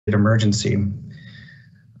emergency.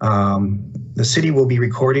 The city will be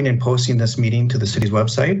recording and posting this meeting to the city's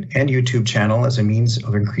website and YouTube channel as a means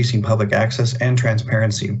of increasing public access and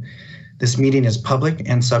transparency. This meeting is public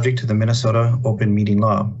and subject to the Minnesota Open Meeting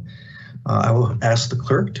Law. I will ask the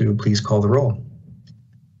clerk to please call the roll.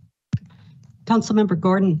 Councilmember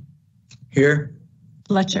Gordon. Here.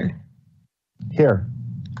 Fletcher. Here.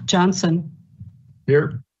 Johnson.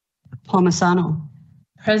 Here. Palmisano.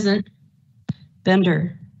 Present.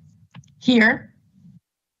 Bender. Here.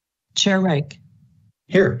 Chair Reich.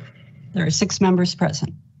 Here. There are 6 members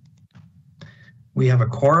present. We have a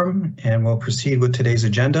quorum and we'll proceed with today's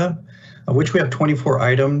agenda, of which we have 24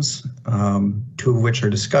 items, 2 of which are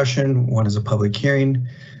discussion, 1 is a public hearing.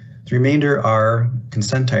 The remainder are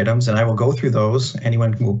consent items, and I will go through those.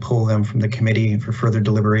 Anyone will pull them from the committee for further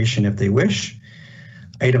deliberation if they wish.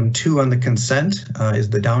 Item 2 on the consent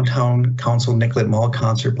is the Downtown Council Nicollet Mall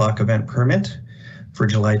Concert Block Event Permit for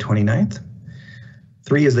July 29th.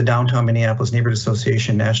 3 is the Downtown Minneapolis Neighborhood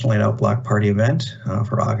Association National Night Out Block Party event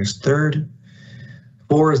for August 3rd.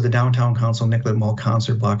 4 is the Downtown Council Nicollet Mall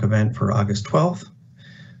Concert Block event for August 12th.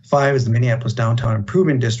 5 is the Minneapolis Downtown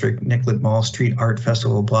Improvement District Nicollet Mall Street Art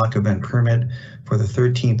Festival Block Event Permit for the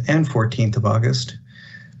 13th and 14th of August.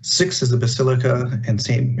 6 is the Basilica and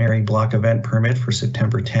St. Mary Block Event Permit for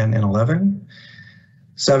September 10 and 11.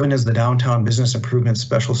 7 is the Downtown Business Improvement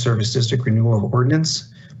Special Service District Renewal of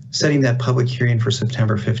Ordinance, setting that public hearing for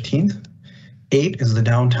September 15th. 8 is the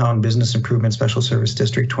Downtown Business Improvement Special Service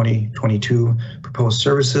District 2022 Proposed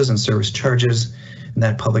Services and Service Charges, and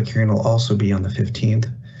that public hearing will also be on the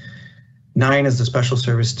 15th. 9 is the Special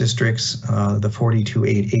Service Districts, the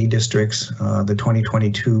 428A districts, the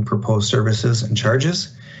 2022 Proposed Services and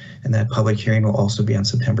Charges, and that public hearing will also be on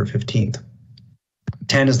September 15th.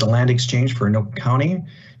 10 is the land exchange for Anoka County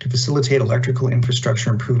to facilitate electrical infrastructure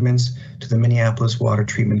improvements to the Minneapolis Water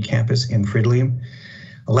Treatment Campus in Fridley.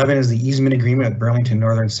 11 is the easement agreement with Burlington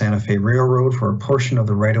Northern Santa Fe Railroad for a portion of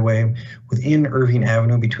the right-of-way within Irving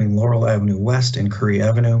Avenue between Laurel Avenue West and Curry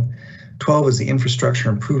Avenue. 12 is the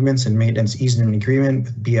infrastructure improvements and maintenance easement agreement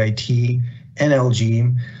with BIT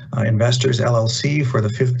NLG Investors LLC for the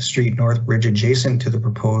 5th Street North Bridge adjacent to the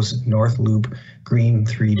proposed North Loop Green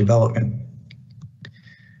 3 development.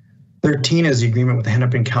 13 is the agreement with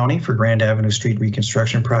Hennepin County for Grand Avenue Street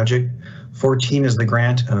Reconstruction Project. 14 is the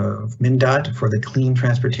grant of MnDOT for the Clean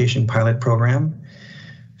Transportation Pilot Program.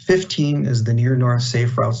 15 is the Near North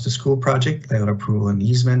Safe Routes to School Project, layout approval and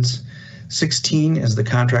easements. 16 is the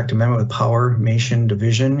contract amendment with Power Mation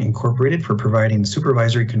Division Incorporated for providing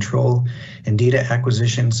supervisory control and data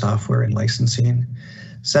acquisition software and licensing.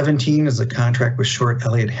 17 is the contract with Short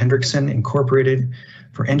Elliott Hendrickson Incorporated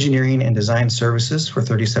for engineering and design services for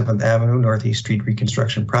 37th Avenue Northeast Street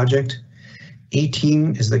Reconstruction Project.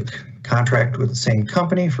 18 is the contract with the same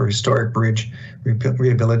company for historic bridge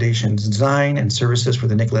rehabilitation design and services for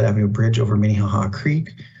the Nicollet Avenue Bridge over Minnehaha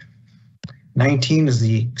Creek. 19 is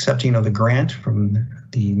the accepting of the grant from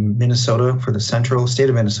the Minnesota for the state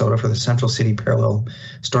of Minnesota for the Central City Parallel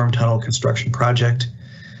Storm Tunnel Construction Project.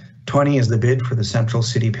 20 is the bid for the Central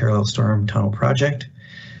City Parallel Storm Tunnel Project.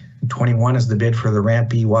 21 is the bid for the Ramp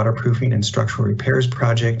B Waterproofing and Structural Repairs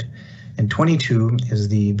Project. And 22 is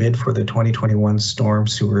the bid for the 2021 Storm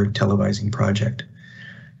Sewer Televising Project.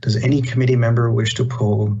 Does any committee member wish to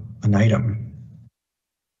pull an item?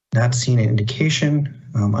 Not seeing an indication,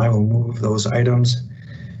 I will move those items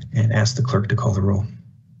and ask the clerk to call the roll.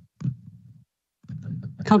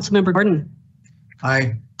 Councilmember Gordon.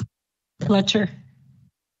 Aye. Fletcher.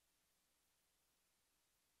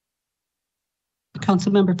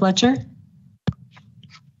 Councilmember Fletcher.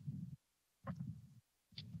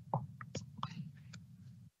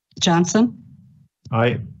 Johnson.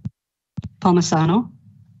 Aye. Palmisano.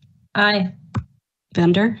 Aye.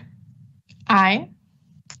 Bender. Aye.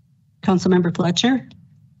 Councilmember Fletcher.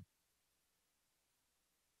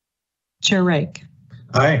 Chair Reich.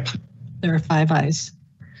 Aye. There are 5 ayes.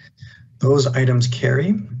 Those items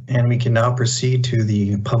carry, and we can now proceed to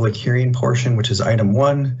the public hearing portion, which is item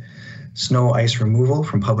 1, snow ice removal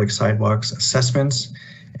from public sidewalks assessments,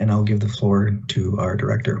 and I'll give the floor to our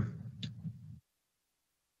director.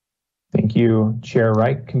 Thank you, Chair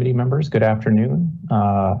Reich, committee members. Good afternoon.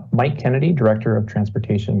 Mike Kennedy, Director of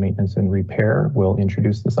Transportation Maintenance and Repair, will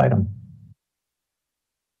introduce this item.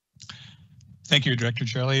 Thank you, Director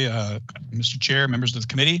Charlie. Mr. Chair, members of the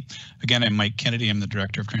committee. Again, I'm Mike Kennedy. I'm the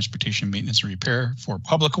Director of Transportation Maintenance and Repair for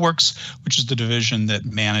Public Works, which is the division that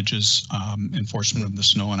manages enforcement of the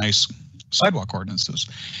snow and ice sidewalk ordinances.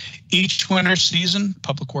 Each winter season,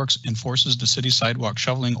 Public Works enforces the city sidewalk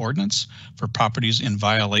shoveling ordinance. For properties in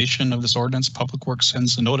violation of this ordinance, Public Works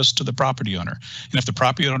sends a notice to the property owner. And if the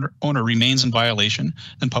property owner remains in violation,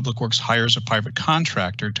 then Public Works hires a private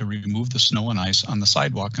contractor to remove the snow and ice on the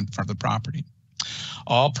sidewalk in front of the property.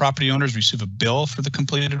 All property owners receive a bill for the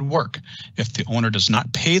completed work. If the owner does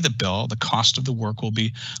not pay the bill, the cost of the work will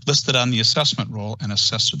be listed on the assessment roll and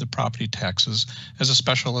assessed to the property taxes as a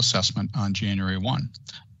special assessment on January 1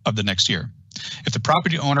 of the next year. If the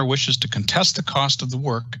property owner wishes to contest the cost of the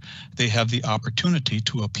work, they have the opportunity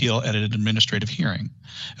to appeal at an administrative hearing.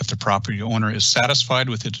 If the property owner is satisfied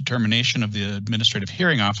with the determination of the administrative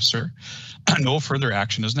hearing officer, no further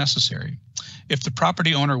action is necessary. If the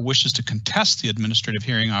property owner wishes to contest the administrative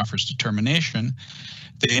hearing officer's determination,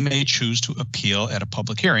 they may choose to appeal at a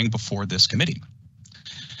public hearing before this committee.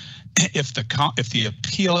 If the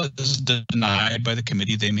appeal is denied by the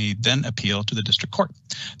committee, they may then appeal to the district court.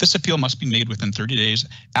 This appeal must be made within 30 days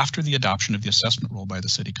after the adoption of the assessment roll by the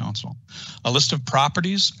City Council. A list of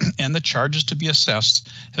properties and the charges to be assessed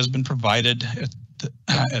has been provided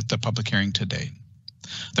at the public hearing today.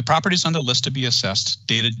 The properties on the list to be assessed,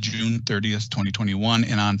 dated June 30th, 2021,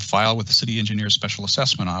 and on file with the City Engineer's Special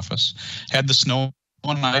Assessment Office, had the snow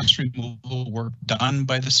and ice removal work done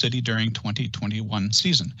by the city during 2021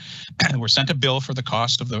 season. We're sent a bill for the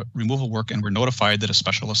cost of the removal work and were notified that a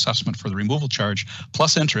special assessment for the removal charge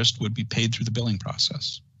plus interest would be paid through the billing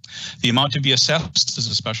process. The amount to be assessed as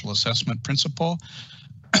a special assessment principal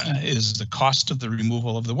is the cost of the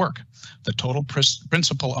removal of the work. The total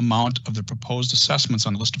principal amount of the proposed assessments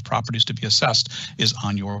on the list of properties to be assessed is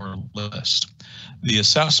on your list. The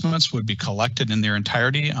assessments would be collected in their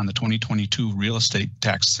entirety on the 2022 real estate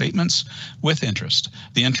tax statements with interest.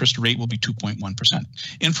 The interest rate will be 2.1%.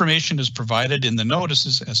 Information is provided in the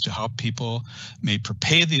notices as to how people may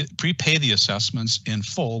prepay the assessments in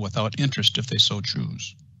full without interest if they so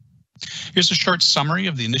choose. Here's a short summary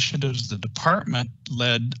of the initiatives the department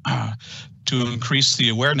led to increase the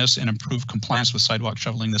awareness and improve compliance with sidewalk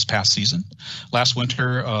shoveling this past season. Last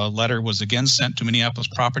winter, a letter was again sent to Minneapolis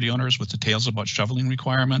property owners with details about shoveling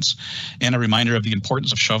requirements and a reminder of the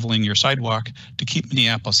importance of shoveling your sidewalk to keep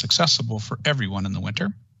Minneapolis accessible for everyone in the winter.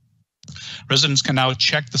 Residents can now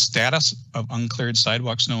check the status of uncleared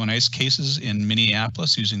sidewalk snow and ice cases in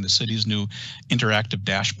Minneapolis using the city's new interactive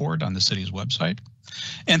dashboard on the city's website.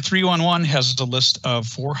 And 311 has a list of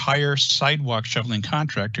for-hire sidewalk shoveling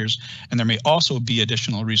contractors, and there may also be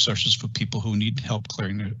additional resources for people who need help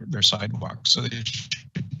clearing their sidewalks. So they should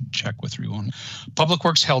check with 311. Public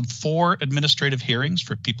Works held 4 administrative hearings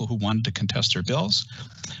for people who wanted to contest their bills.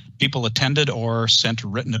 People attended or sent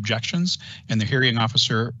written objections, and the hearing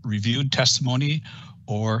officer reviewed testimony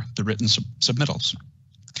or the written submittals.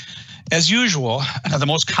 As usual, the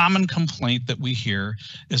most common complaint that we hear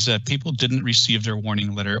is that people didn't receive their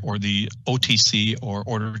warning letter or the OTC or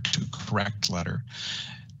order to correct letter.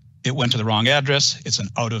 It went to the wrong address, it's an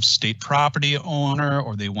out-of-state property owner,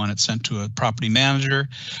 or they want it sent to a property manager.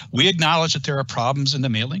 We acknowledge that there are problems in the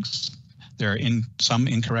mailings. There are some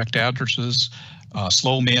incorrect addresses,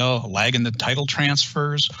 slow mail, lag in the title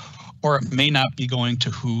transfers, or it may not be going to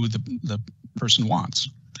who the person wants.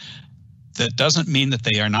 That doesn't mean that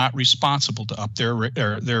they are not responsible to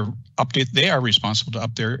update their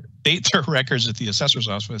records at the assessor's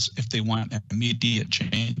office if they want immediate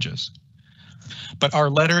changes. But our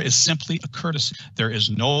letter is simply a courtesy. There is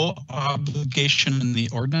no obligation in the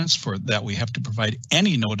ordinance for that we have to provide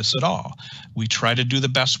any notice at all. We try to do the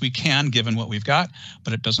best we can given what we've got,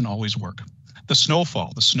 but it doesn't always work. The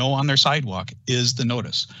snowfall, the snow on their sidewalk is the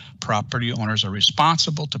notice. Property owners are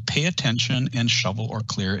responsible to pay attention and shovel or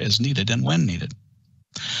clear as needed and when needed.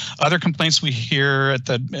 Other complaints we heard at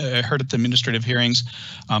the administrative hearings,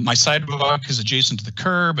 my sidewalk is adjacent to the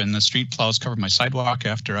curb and the street plows cover my sidewalk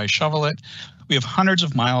after I shovel it. We have hundreds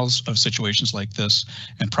of miles of situations like this,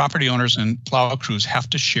 and property owners and plow crews have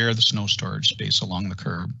to share the snow storage space along the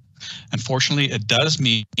curb. Unfortunately, it does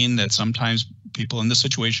mean that sometimes people in this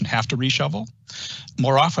situation have to reshovel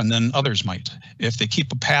more often than others might. If they keep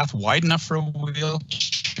a path wide enough for a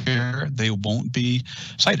wheelchair, they won't be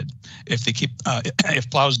cited. If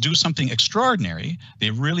plows do something extraordinary,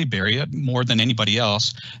 they really bury it more than anybody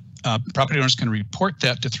else. Property owners can report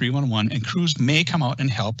that to 311, and crews may come out and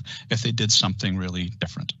help if they did something really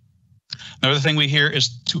different. Another thing we hear is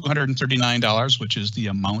 $239, which is the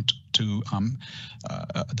amount to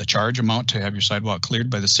the charge amount to have your sidewalk cleared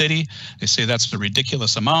by the city. They say that's a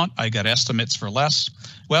ridiculous amount. I got estimates for less.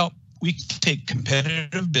 Well, We take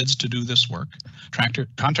competitive bids to do this work.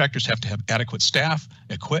 Contractors have to have adequate staff,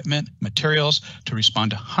 equipment, materials to respond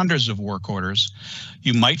to hundreds of work orders.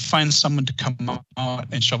 You might find someone to come out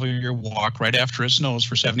and shovel your walk right after it snows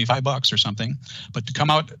for $75 or something, but to come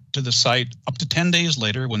out to the site up to 10 days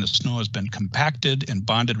later when the snow has been compacted and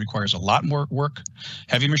bonded requires a lot more work,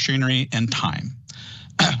 heavy machinery, and time.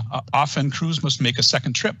 Often crews must make a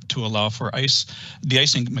second trip to allow for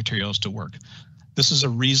de-icing materials to work. This is a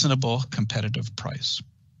reasonable competitive price.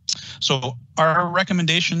 So our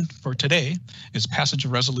recommendation for today is passage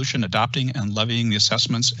of resolution adopting and levying the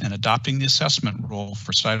assessments and adopting the assessment role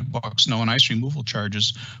for sidewalk snow and ice removal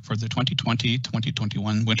charges for the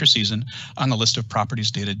 2020-2021 winter season on the list of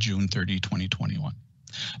properties dated June 30, 2021.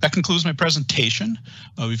 That concludes my presentation.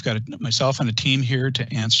 We've got myself and a team here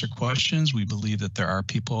to answer questions. We believe that there are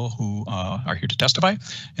people who are here to testify,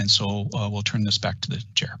 and so we'll turn this back to the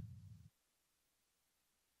chair.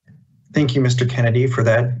 Thank you, Mr. Kennedy, for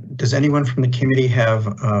that. Does anyone from the committee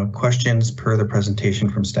have questions per the presentation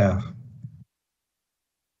from staff?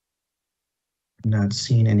 Not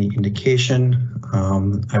seeing any indication.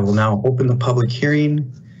 I will now open the public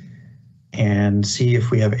hearing and see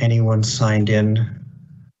if we have anyone signed in,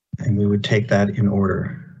 and we would take that in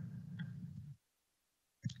order.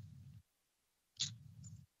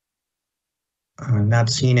 I'm not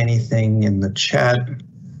seeing anything in the chat.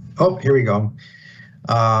 Oh, here we go.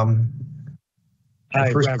 Hi,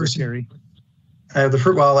 first Robert person, Terry.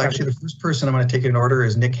 the first person I'm going to take it in order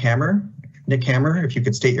is Nick Hammer. Nick Hammer, if you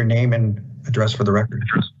could state your name and address for the record.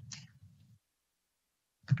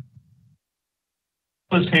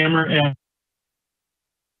 Nicholas Hammer.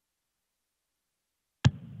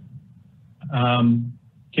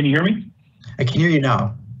 Can you hear me? I can hear you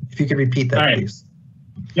now. If you could repeat that, right, please.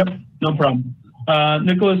 Yep, no problem.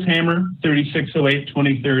 Nicholas Hammer, 3608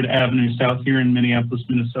 23rd Avenue South here in Minneapolis,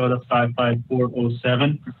 Minnesota,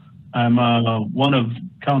 55407. I'm one of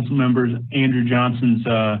council members Andrew Johnson's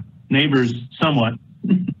neighbors somewhat.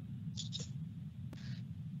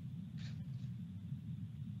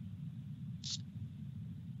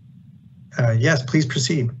 Yes, please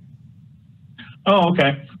proceed. Oh,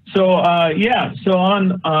 okay. So yeah, so on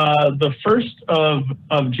the 1st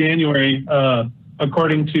of January,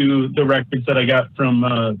 according to the records that I got from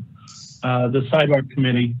the sidewalk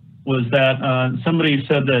committee, was that somebody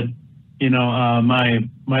said that, you know, my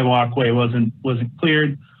walkway wasn't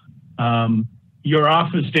cleared. Your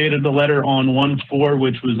office dated the letter on 1/4,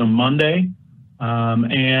 which was a Monday,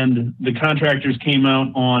 and the contractors came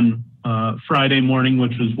out on Friday morning,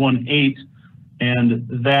 which was 1/8, and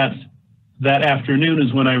that afternoon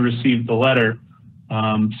is when I received the letter.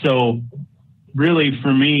 So really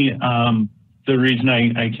for me, the reason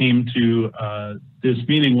I came to this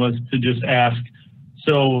meeting was to just ask.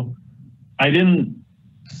 So I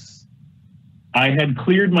had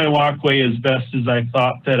cleared my walkway as best as I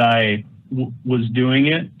thought that I was doing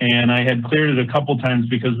it. And I had cleared it a couple times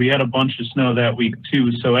because we had a bunch of snow that week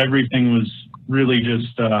too. So everything was really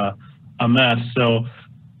just a mess. So,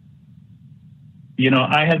 you know,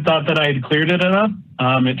 I had thought that I had cleared it enough.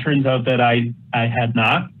 It turns out that I had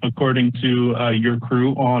not, according to your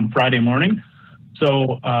crew on Friday morning.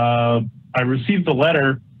 So I received the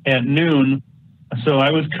letter at noon. So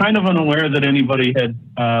I was kind of unaware that anybody had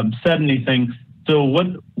said anything. So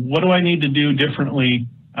what do I need to do differently?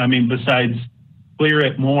 I mean, besides clear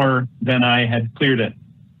it more than I had cleared it,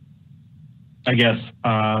 I guess.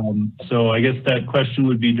 So I guess that question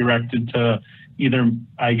would be directed to either,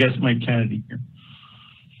 I guess, Mike Kennedy here.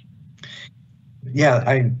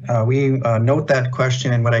 Yeah, we note that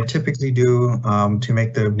question, and what I typically do to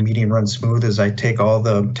make the meeting run smooth is I take all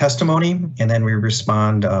the testimony and then we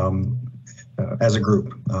respond as a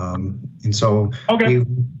group. And so okay,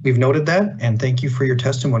 we've noted that, and thank you for your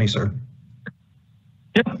testimony, sir.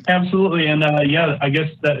 Yeah, absolutely. And yeah, I guess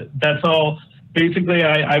that's all. Basically,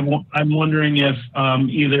 I'm wondering if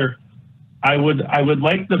either I would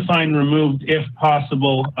like the sign removed if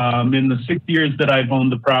possible. In the 6 years that I've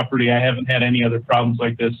owned the property, I haven't had any other problems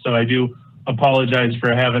like this. So I do apologize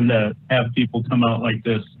for having to have people come out like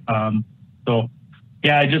this. So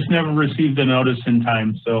yeah, I just never received the notice in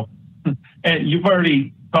time. So and you've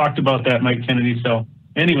already talked about that, Mike Kennedy. So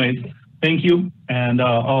anyways, thank you. And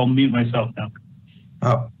I'll mute myself now.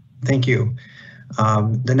 Oh, thank you.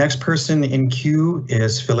 The next person in queue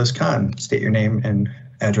is Phyllis Kahn. State your name and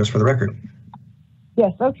address for the record.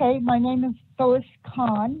 Yes, okay. My name is Phyllis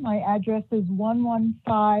Kahn. My address is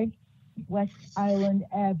 115 West Island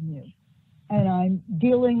Avenue. And I'm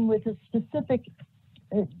dealing with a specific,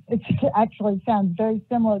 it actually sounds very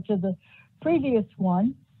similar to the previous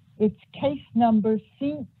one. It's case number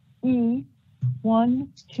CE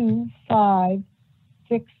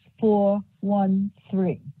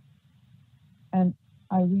 1256413. And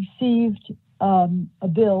I received a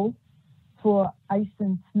bill for ice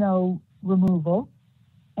and snow removal.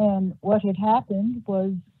 And what had happened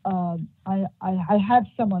was I have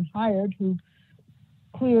someone hired who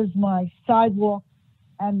clears my sidewalk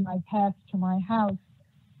and my path to my house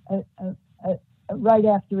right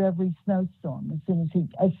after every snowstorm, as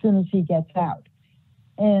soon as he gets out.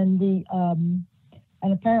 And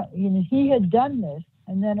and apparently, he had done this,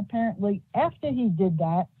 and then apparently after he did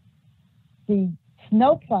that, the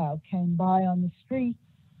snowplow came by on the street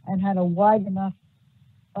and had a wide enough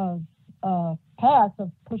path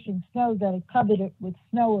of pushing snow that it covered it with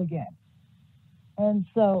snow again. And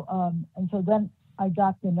so then I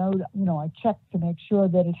got the note, I checked to make sure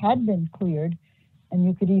that it had been cleared, and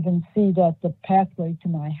you could even see that the pathway to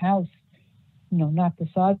my house, not the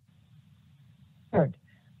side.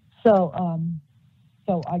 So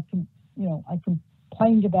I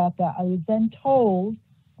complained about that. I was then told,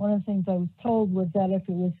 one of the things I was told was that if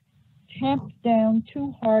it was tamped down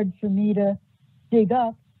too hard for me to dig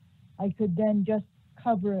up, I could then just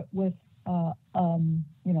cover it with,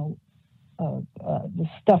 the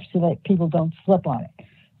stuff so that people don't slip on it,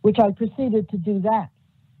 which I proceeded to do that.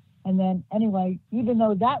 And then anyway, even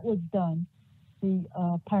though that was done, the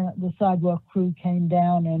sidewalk crew came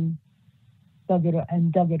down and dug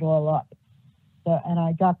it all up. And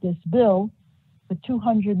I got this bill for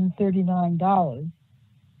 $239.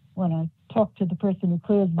 When I talked to the person who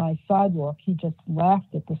clears my sidewalk, he just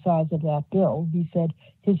laughed at the size of that bill. He said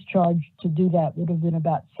his charge to do that would have been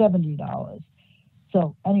about $70.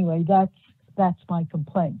 So anyway, that's my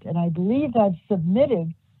complaint. And I believe I've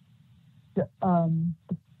submitted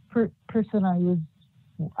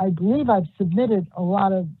I believe I've submitted a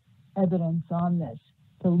lot of evidence on this.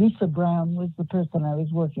 So Lisa Brown was the person I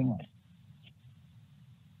was working with.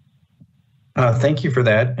 Thank you for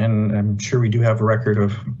that, and I'm sure we do have a record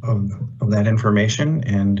of that information,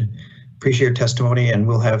 and appreciate your testimony, and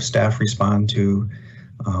we'll have staff respond to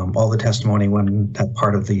all the testimony when that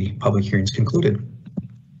part of the public hearing is concluded.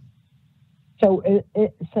 So,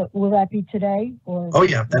 so will that be today? Or? Oh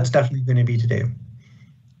yeah, that's definitely going to be today.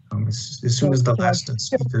 As soon as the last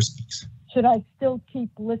speaker speaks. Should I still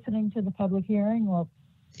keep listening to the public hearing, or?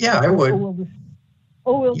 Yeah, I would.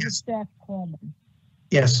 Or will the staff call me?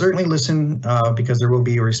 Yes, certainly listen because there will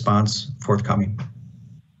be a response forthcoming.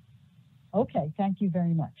 Okay, thank you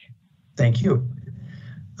very much. Thank you.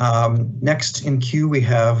 Next in queue, we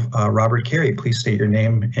have Robert Carey. Please state your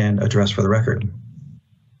name and address for the record.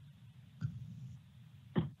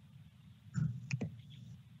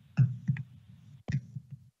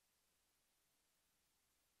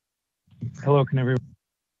 Hello, can everyone?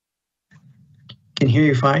 Can hear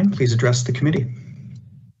you fine. Please address the committee.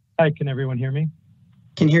 Hi, can everyone hear me?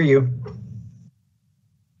 Can hear you.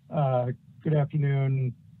 Good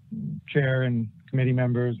afternoon, Chair and committee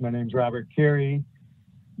members. My name is Robert Carey.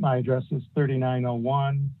 My address is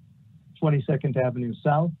 3901 22nd Avenue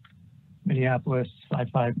South, Minneapolis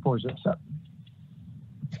 55407.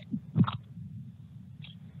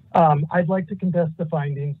 I'd like to contest the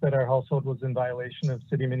findings that our household was in violation of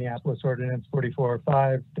City of Minneapolis Ordinance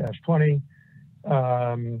 4405-20.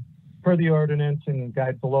 Per the ordinance and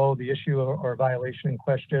guide below, the issue or violation in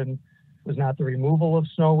question was not the removal of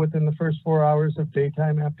snow within the first 4 hours of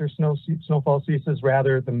daytime after snowfall ceases,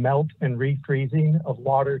 rather the melt and refreezing of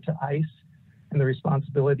water to ice and the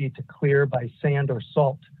responsibility to clear by sand or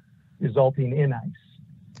salt, resulting in ice.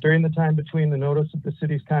 During the time between the notice of the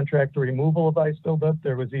city's contract or removal of ice buildup,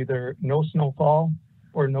 there was either no snowfall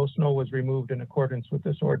or no snow was removed in accordance with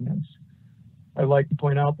this ordinance. I'd like to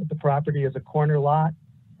point out that the property is a corner lot,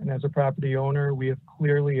 and as a property owner, we have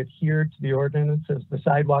clearly adhered to the ordinance as the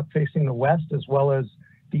sidewalk facing the west, as well as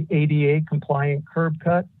the ADA compliant curb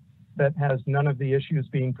cut that has none of the issues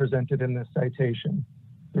being presented in this citation.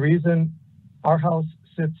 The reason our house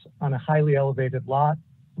sits on a highly elevated lot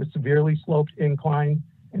with severely sloped incline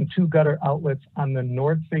and 2 gutter outlets on the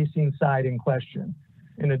north facing side in question.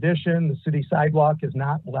 In addition, the city sidewalk is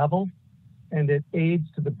not level and it aids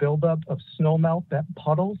to the buildup of snow melt that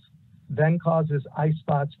puddles, then causes ice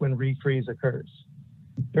spots when refreeze occurs.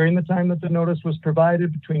 During the time that the notice was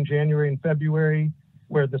provided between January and February,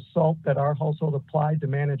 where the salt that our household applied to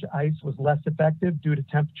manage ice was less effective due to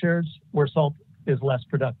temperatures where salt is less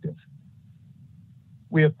productive.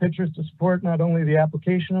 We have pictures to support not only the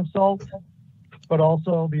application of salt, but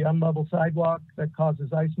also the unlevel sidewalk that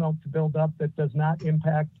causes ice melt to build up that does not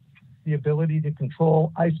impact the ability to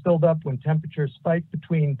control ice buildup when temperatures spike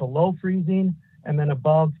between below freezing and then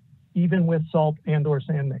above, even with salt and or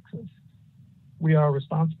sand mixes. We are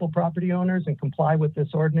responsible property owners and comply with this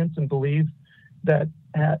ordinance and believe that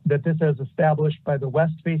this is established by the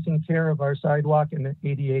west-facing tier of our sidewalk and the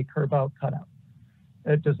ADA curb-out cutout.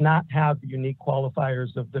 It does not have the unique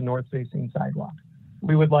qualifiers of the north-facing sidewalk.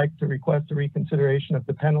 We would like to request a reconsideration of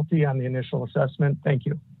the penalty on the initial assessment. Thank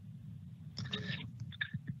you.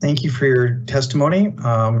 Thank you for your testimony.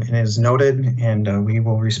 It is noted, and we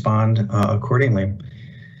will respond accordingly.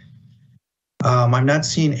 I'm not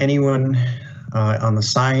seeing anyone on the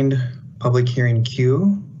signed public hearing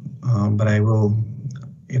queue, but I will,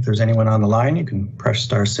 if there's anyone on the line, you can press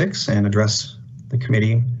 *6 and address the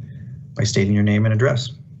committee by stating your name and address.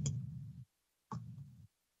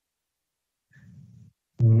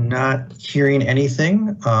 Not hearing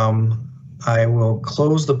anything. I will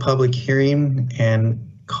close the public hearing and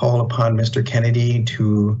call upon Mr. Kennedy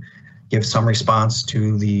to give some response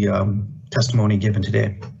to the testimony given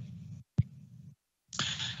today.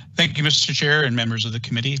 Thank you, Mr. Chair and members of the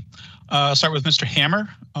committee. I'll start with Mr. Hammer.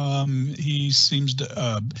 He seems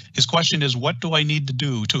to, his question is, what do I need to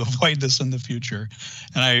do to avoid this in the future?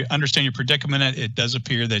 And I understand your predicament. It does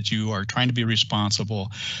appear that you are trying to be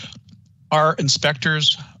responsible. Our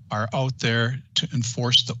inspectors are out there to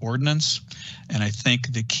enforce the ordinance. And I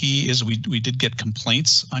think the key is we did get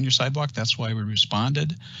complaints on your sidewalk. That's why we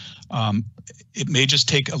responded. It may just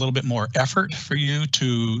take a little bit more effort for you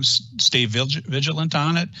to stay vigilant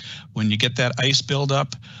on it. When you get that ice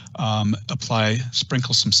buildup,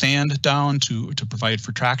 sprinkle some sand down to provide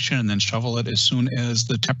for traction, and then shovel it as soon as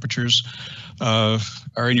the temperatures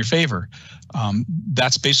are in your favor.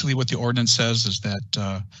 That's basically what the ordinance says, is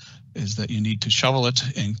that you need to shovel it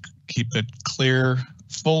and keep it clear,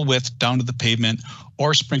 full width down to the pavement,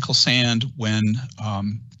 or sprinkle sand when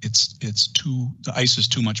the ice is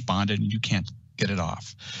too much bonded and you can't get it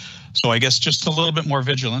off. So I guess just a little bit more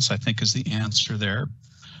vigilance, I think, is the answer there.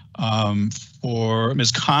 For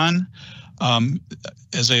Ms. Khan,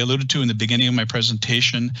 as I alluded to in the beginning of my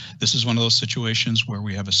presentation, this is one of those situations where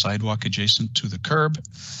we have a sidewalk adjacent to the curb,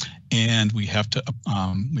 and we have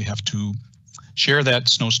to share that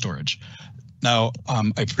snow storage. Now,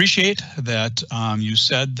 I appreciate that you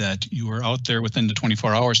said that you were out there within the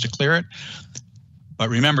 24 hours to clear it. But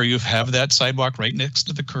remember, you have that sidewalk right next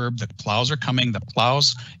to the curb. The plows are coming. The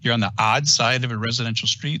plows, you're on the odd side of a residential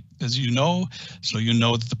street, as you know. So you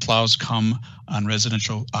know that the plows come on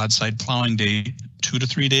residential odd side plowing day 2 to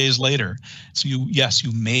 3 days later. So yes,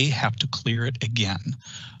 you may have to clear it again.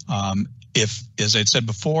 If, as I'd said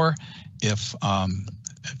before, if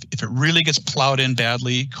it really gets plowed in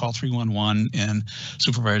badly, call 311 and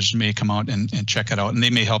supervisors may come out and check it out, and they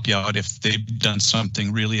may help you out if they've done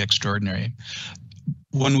something really extraordinary.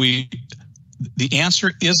 The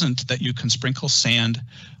answer isn't that you can sprinkle sand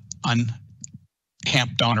on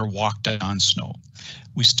camp down or walk down snow.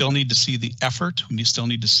 We still need to see the effort. We still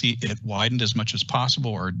need to see it widened as much as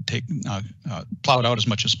possible, or plowed out as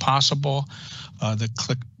much as possible.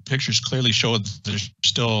 The pictures clearly show that there's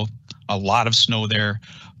still a lot of snow there.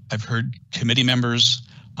 I've heard committee members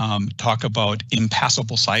talk about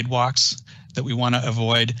impassable sidewalks that we want to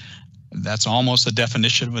avoid. That's almost the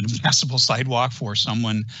definition of an impassable sidewalk for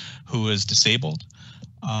someone who is disabled.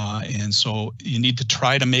 And so you need to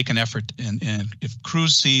try to make an effort. And if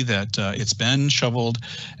crews see that it's been shoveled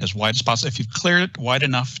as wide as possible, if you've cleared it wide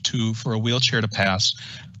enough for a wheelchair to pass,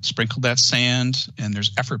 sprinkle that sand, and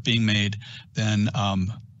there's effort being made, then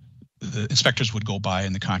the inspectors would go by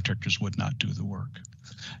and the contractors would not do the work.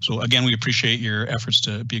 So again, we appreciate your efforts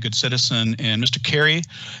to be a good citizen. And Mr. Carey,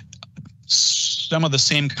 some of the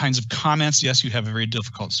same kinds of comments. Yes, you have a very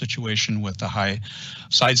difficult situation with the high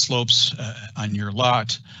side slopes on your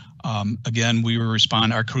lot. Again,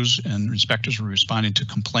 our crews and inspectors were responding to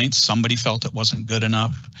complaints. Somebody felt it wasn't good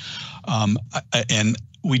enough. And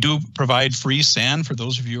we do provide free sand for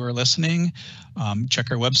those of you who are listening.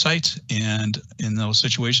 Check our website, and in those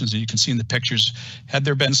situations that you can see in the pictures, had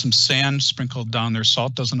there been some sand sprinkled down there,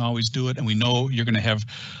 salt doesn't always do it, and we know you're going to have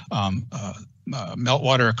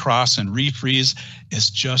meltwater across and refreeze. It's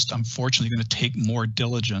just unfortunately going to take more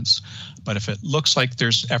diligence. But if it looks like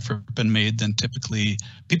there's effort been made, then typically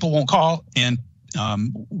people won't call, and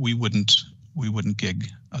we wouldn't gig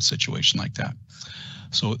a situation like that.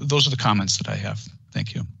 So those are the comments that I have.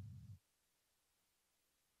 Thank you.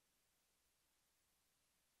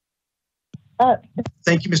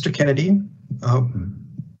 Thank you, Mr. Kennedy.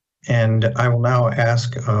 And I will now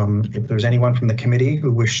ask if there's anyone from the committee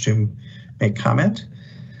who wish to make comment.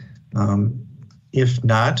 If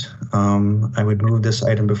not, I would move this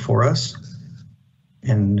item before us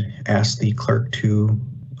and ask the clerk to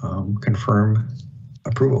confirm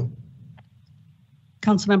approval.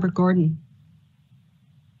 Councilmember Gordon.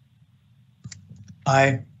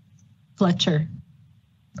 Aye. Fletcher,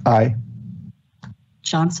 Aye.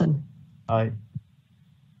 Johnson, Aye.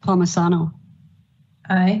 Palmisano,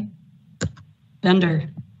 Aye. Bender,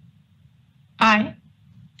 Aye.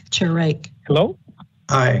 Chair Wright. Hello?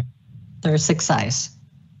 Aye. There are 6 ayes.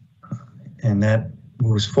 And that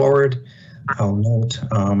moves forward. I'll note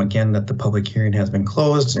again that the public hearing has been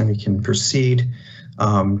closed and we can proceed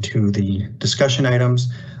to the discussion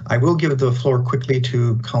items. I will give the floor quickly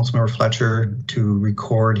to Councilmember Fletcher to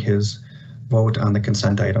record his vote on the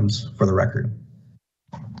consent items for the record.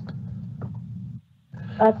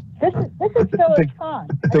 This is Phyllis Khan.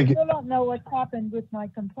 I Thank you. still don't know what's happened with my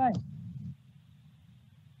complaint.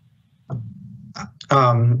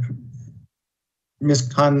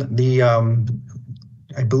 Ms. Khan,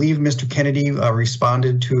 I believe Mr. Kennedy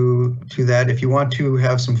responded to that. If you want to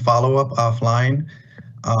have some follow-up offline,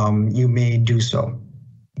 you may do so,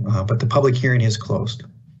 but the public hearing is closed.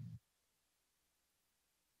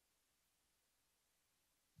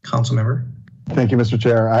 Council member. Thank you, Mr.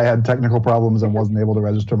 Chair. I had technical problems and wasn't able to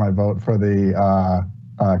register my vote for the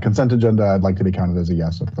consent agenda. I'd like to be counted as a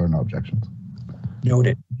yes if there are no objections.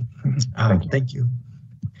 Noted. Thank you.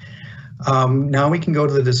 Now we can go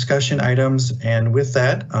to the discussion items, and with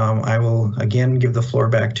that, I will again give the floor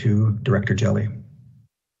back to Director Jelly.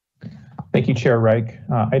 Thank you, Chair Reich.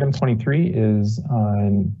 Item 23 is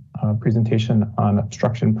on presentation on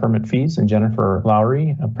obstruction permit fees, and Jennifer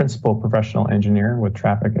Lowry, a principal professional engineer with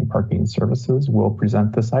Traffic and Parking Services, will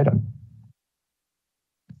present this item.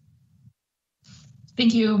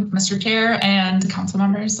 Thank you, Mr. Chair and council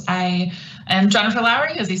members. I am Jennifer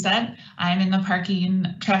Lowry, as he said. I'm in the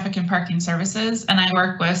Traffic and Parking Services, and I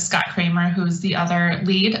work with Scott Kramer, who's the other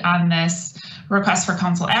lead on this request for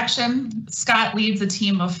council action. Scott leads a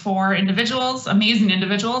team of 4 individuals, amazing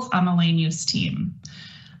individuals, on the lane use team.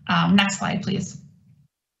 Next slide, please.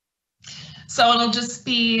 So it'll just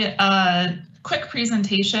be a quick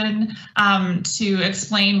presentation to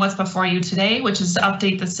explain what's before you today, which is to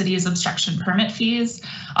update the city's obstruction permit fees.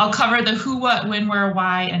 I'll cover the who, what, when, where,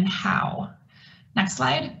 why, and how. Next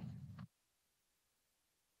slide.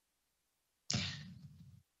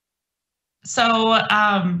 So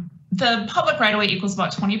the public right-of-way equals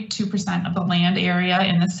about 22% of the land area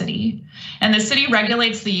in the city, and the city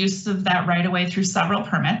regulates the use of that right-of-way through several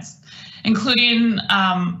permits, including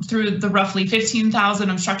through the roughly 15,000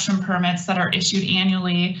 obstruction permits that are issued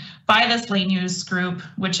annually by this lane use group,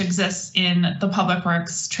 which exists in the Public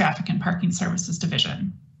Works Traffic and Parking Services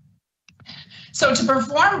Division. So to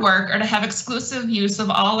perform work or to have exclusive use of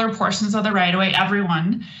all or portions of the right-of-way,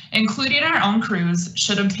 everyone, including our own crews,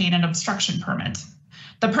 should obtain an obstruction permit.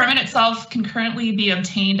 The permit itself can currently be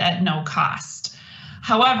obtained at no cost.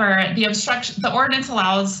 However, the ordinance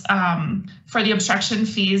allows for the obstruction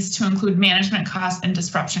fees to include management costs and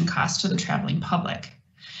disruption costs to the traveling public.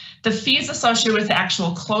 The fees associated with the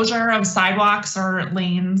actual closure of sidewalks or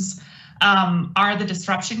lanes are the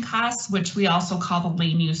disruption costs, which we also call the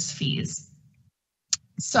lane use fees.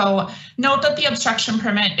 So note that the obstruction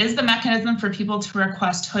permit is the mechanism for people to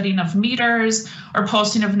request hooding of meters or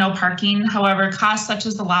posting of no parking. However, costs such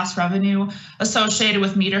as the lost revenue associated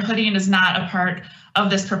with meter hooding is not a part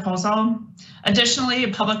of this proposal.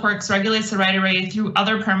 Additionally, Public Works regulates the right-of-way through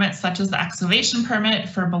other permits such as the excavation permit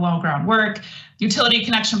for below ground work, utility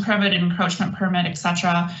connection permit, encroachment permit,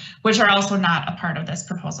 etc., which are also not a part of this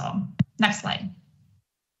proposal. Next slide.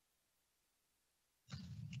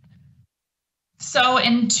 So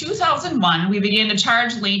in 2001, we began to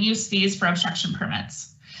charge lane use fees for obstruction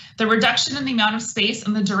permits. The reduction in the amount of space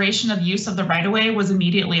and the duration of use of the right-of-way was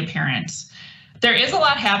immediately apparent. There is a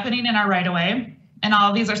lot happening in our right-of-way, and all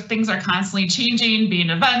of these things are constantly changing, being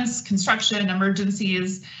events, construction,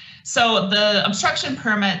 emergencies. So the obstruction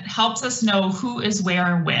permit helps us know who is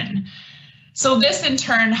where when. So this in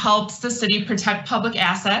turn helps the city protect public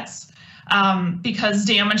assets because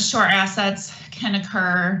damage to our assets can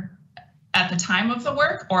occur at the time of the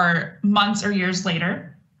work or months or years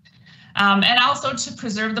later. And also to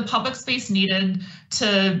preserve the public space needed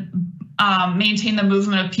to maintain the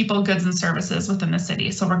movement of people, goods, and services within the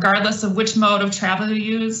city. So regardless of which mode of travel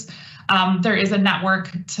you use, there is a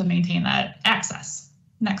network to maintain that access.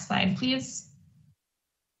 Next slide, please.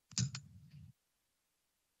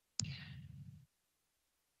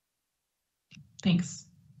 Thanks.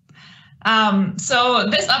 So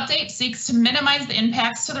this update seeks to minimize the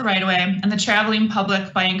impacts to the right-of-way and the traveling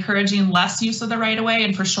public by encouraging less use of the right-of-way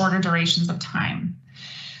and for shorter durations of time.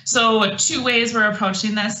 So 2 ways we're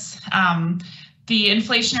approaching this. The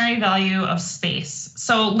inflationary value of space.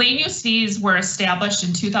 So lane use fees were established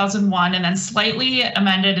in 2001 and then slightly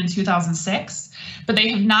amended in 2006, but they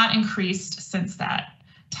have not increased since that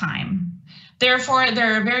time. Therefore,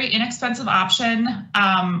 they're a very inexpensive option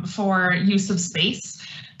for use of space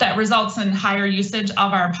that results in higher usage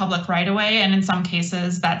of our public right-of-way, and in some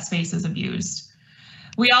cases, that space is abused.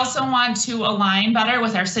 We also want to align better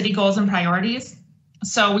with our city goals and priorities.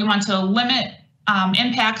 So we want to limit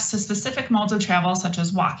impacts to specific modes of travel, such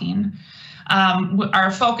as walking.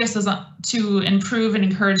 Our focus is to improve and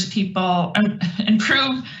encourage people,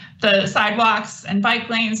 improve the sidewalks and bike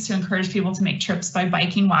lanes to encourage people to make trips by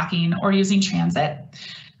biking, walking, or using transit,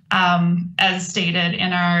 as stated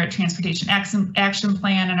in our Transportation Action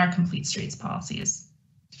Plan and our Complete Streets policies.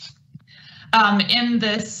 In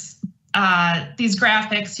these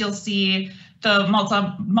graphics, you'll see the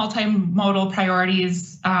multimodal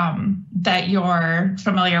priorities that you're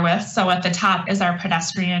familiar with. So at the top is our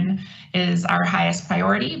pedestrian is our highest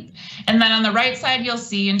priority. And then on the right side, you'll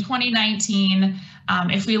see in 2019,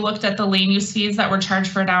 if we looked at the lane use fees that were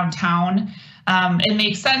charged for downtown, it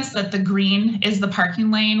makes sense that the green is the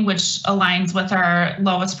parking lane, which aligns with our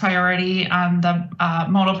lowest priority on the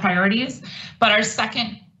modal priorities. But our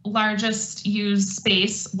second largest used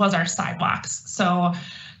space was our sidewalks. So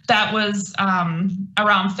that was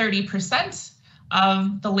around 30%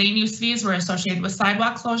 of the lane use fees were associated with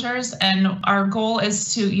sidewalk closures. And our goal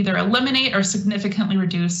is to either eliminate or significantly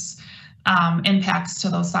reduce impacts to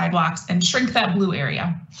those sidewalks and shrink that blue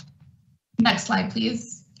area. Next slide,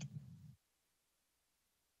 please.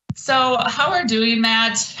 So how we're doing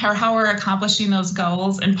that, or how we're accomplishing those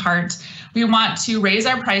goals, in part, we want to raise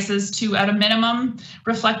our prices to, at a minimum,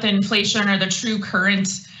 reflect the inflation or the true current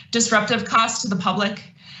disruptive cost to the public.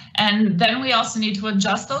 And then we also need to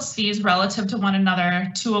adjust those fees relative to one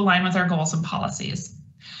another to align with our goals and policies.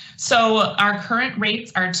 So our current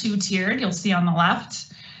rates are two-tiered, you'll see on the left.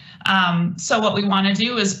 So what we want to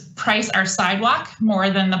do is price our sidewalk more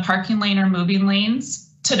than the parking lane or moving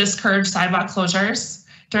lanes to discourage sidewalk closures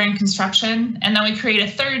during construction. And then we create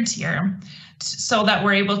a third tier so that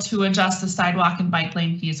we're able to adjust the sidewalk and bike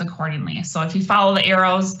lane fees accordingly. So if you follow the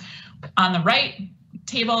arrows on the right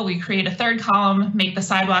table, we create a third column, make the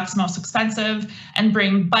sidewalks most expensive, and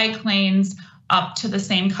bring bike lanes up to the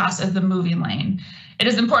same cost as the moving lane. It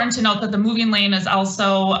is important to note that the moving lane is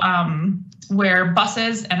also where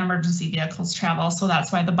buses and emergency vehicles travel. So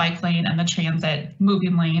that's why the bike lane and the transit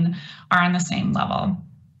moving lane are on the same level.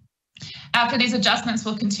 After these adjustments,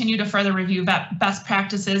 we'll continue to further review best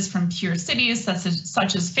practices from peer cities,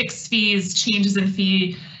 such as fixed fees, changes in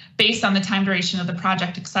fee based on the time duration of the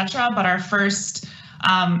project, etc. But our first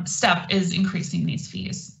step is increasing these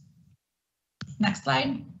fees. Next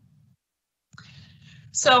slide.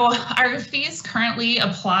 So our fees currently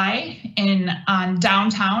apply on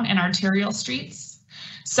downtown and arterial streets.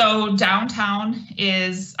 So downtown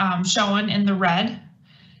is shown in the red.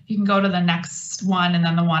 You can go to the next one and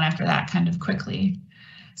then the one after that kind of quickly.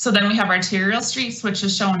 So then we have arterial streets, which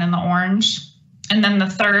is shown in the orange. And then the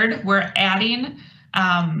third, we're adding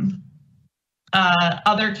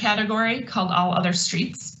other category called all other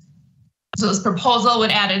streets. So this proposal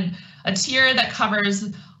would add a tier that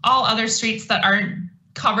covers all other streets that aren't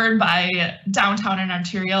covered by downtown and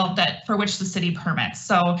arterial for which the city permits.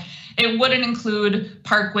 So it wouldn't include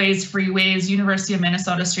parkways, freeways, University of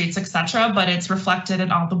Minnesota streets, etc., but it's reflected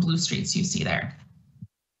in all the blue streets you see there.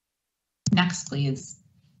 Next, please.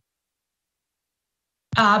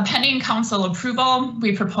 Pending council approval,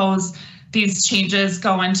 we propose these changes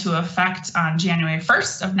go into effect on January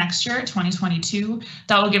 1st of next year, 2022.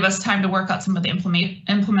 That will give us time to work out some of the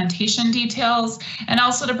implementation details and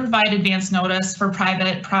also to provide advance notice for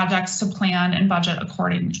private projects to plan and budget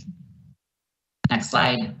accordingly. Next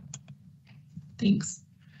slide. Thanks.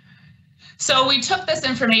 So we took this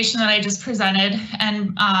information that I just presented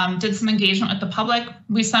and did some engagement with the public.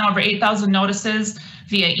 We sent over 8,000 notices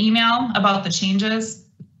via email about the changes.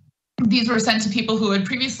 These were sent to people who had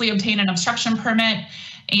previously obtained an obstruction permit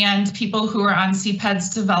and people who are on CPED's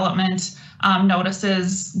development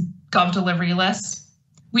notices Gov delivery list.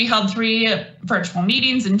 We held 3 virtual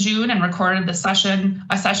meetings in June and recorded a session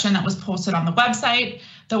that was posted on the website.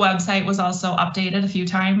 The website was also updated a few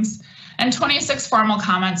times, and 26 formal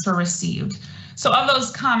comments were received. So of those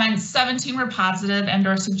comments, 17 were positive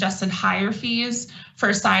and/or suggested higher fees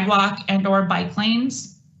for sidewalk and/or bike lanes.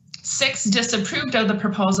 6 disapproved of the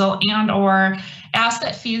proposal and/or asked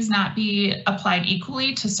that fees not be applied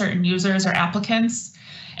equally to certain users or applicants.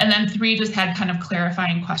 And then 3 just had kind of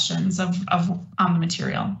clarifying questions on the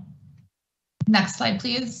material. Next slide,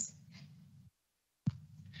 please.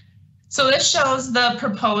 So this shows the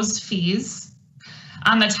proposed fees.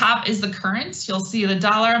 On the top is the current. You'll see the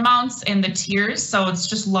dollar amounts and the tiers. So it's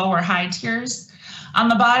just low or high tiers. On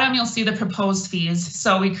the bottom, you'll see the proposed fees.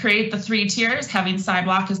 So we create the 3 tiers, having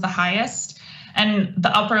sidewalk as the highest. And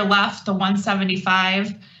the upper left, the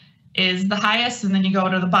 175, is the highest, and then you go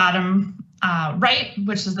to the bottom right,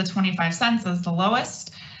 which is the 25 cents, is the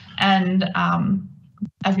lowest, and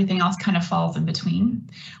everything else kind of falls in between.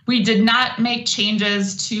 We did not make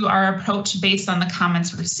changes to our approach based on the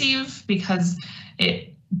comments received because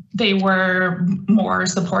they were more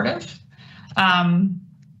supportive.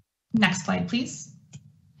 Next slide, please.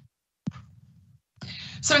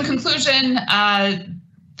 So in conclusion,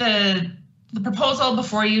 the proposal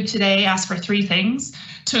before you today asks for 3 things: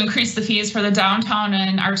 to increase the fees for the downtown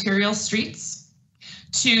and arterial streets,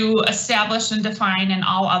 to establish and define an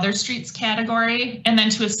all other streets category, and then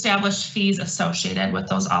to establish fees associated with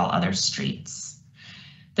those all other streets.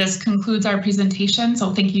 This concludes our presentation,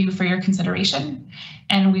 so thank you for your consideration,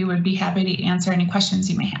 and we would be happy to answer any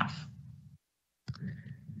questions you may have.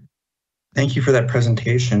 Thank you for that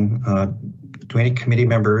presentation. Do any committee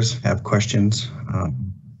members have questions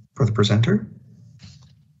for the presenter?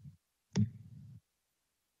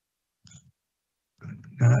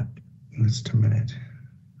 Not in just a minute.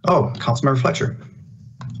 Oh, Councilmember Fletcher.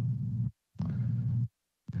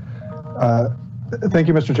 Thank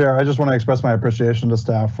you, Mr. Chair. I just want to express my appreciation to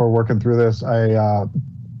staff for working through this. I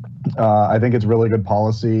think it's really good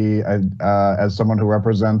policy. As someone who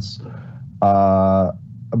represents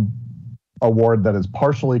a ward that is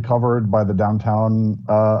partially covered by the downtown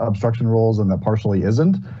obstruction rules and that partially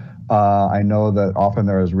isn't, I know that often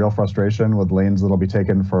there is real frustration with lanes that'll be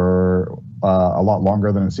taken for a lot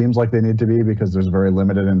longer than it seems like they need to be because there's very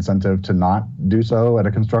limited incentive to not do so at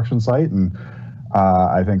a construction site. And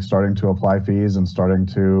I think starting to apply fees and starting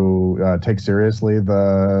to take seriously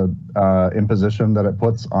the imposition that it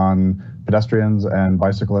puts on pedestrians and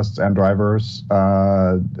bicyclists and drivers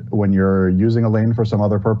when you're using a lane for some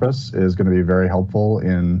other purpose is going to be very helpful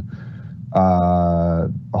in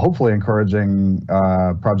hopefully encouraging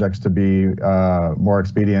projects to be more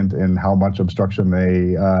expedient in how much obstruction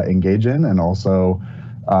they engage in, and also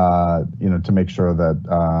to make sure that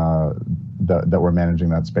that we're managing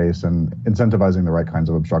that space and incentivizing the right kinds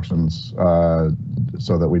of obstructions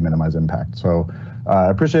so that we minimize impact. So I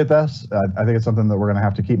appreciate this. I think it's something that we're going to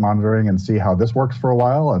have to keep monitoring and see how this works for a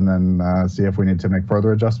while, and then see if we need to make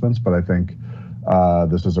further adjustments. But I think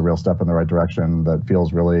this is a real step in the right direction that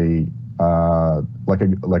feels really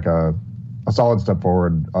like a solid step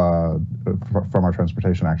forward from our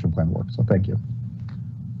transportation action plan work. So thank you.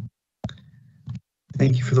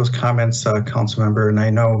 Thank you for those comments, Councilmember. And I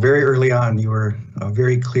know very early on you were a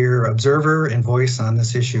very clear observer and voice on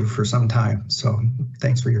this issue for some time. So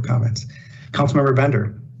thanks for your comments. Councilmember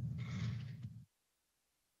Bender.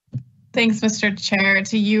 Thanks, Mr. Chair,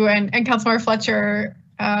 to you and Councilmember Fletcher,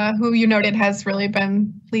 who you noted has really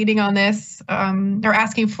been leading on this or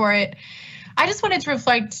asking for it. I just wanted to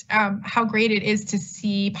reflect how great it is to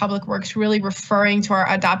see Public Works really referring to our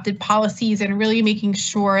adopted policies and really making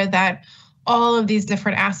sure that all of these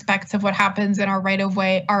different aspects of what happens in our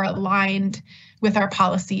right-of-way are aligned with our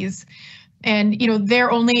policies. And, they're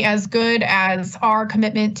only as good as our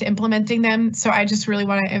commitment to implementing them. So I just really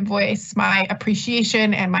want to voice my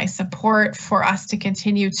appreciation and my support for us to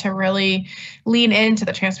continue to really lean into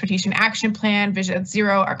the Transportation Action Plan, Vision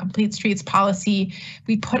Zero, our Complete Streets policy.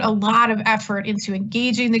 We put a lot of effort into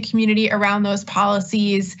engaging the community around those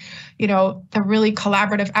policies, the really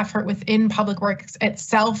collaborative effort within Public Works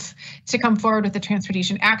itself to come forward with the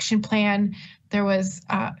Transportation Action Plan. There was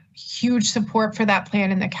huge support for that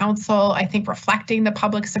plan in the council, I think reflecting the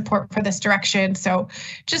public support for this direction. So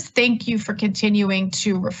just thank you for continuing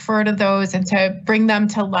to refer to those and to bring them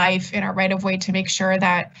to life in our right-of-way to make sure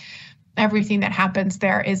that everything that happens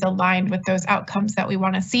there is aligned with those outcomes that we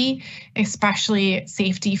want to see, especially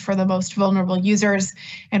safety for the most vulnerable users.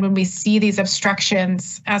 And when we see these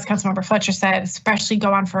obstructions, as Councilmember Fletcher said, especially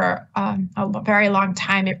go on for a very long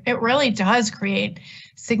time, it really does create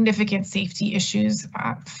significant safety issues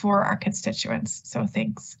for our constituents. So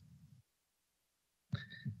thanks.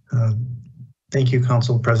 Thank you,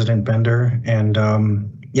 Council President Bender. And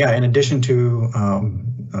yeah, in addition to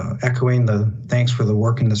echoing the thanks for the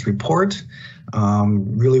work in this report,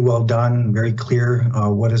 really well done, very clear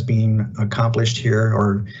what is being accomplished here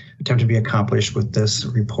or attempted to be accomplished with this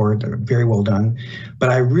report, very well done.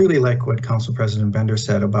 But I really like what Council President Bender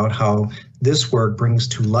said about how this work brings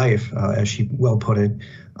to life, as she well put it,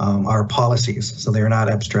 our policies. So they're not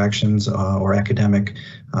abstractions or academic,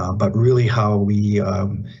 but really how we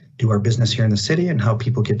do our business here in the city and how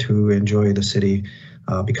people get to enjoy the city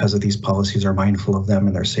because of these policies, are mindful of them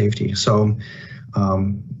and their safety. So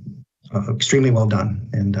extremely well done.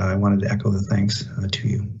 And I wanted to echo the thanks to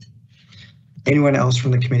you. Anyone else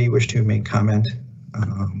from the committee wish to make comment?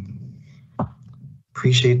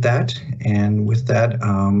 Appreciate that. And with that,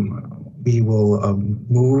 we will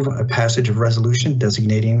move a passage of resolution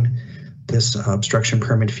designating this obstruction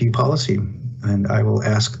permit fee policy. And I will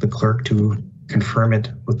ask the clerk to confirm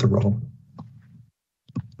it with the roll.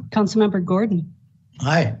 Councilmember Gordon.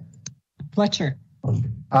 Aye. Fletcher.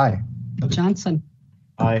 Aye. Johnson.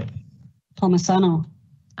 Aye. Palmisano.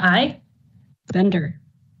 Aye. Bender.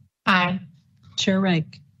 Aye. Chair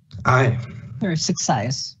Reich. Aye. There are 6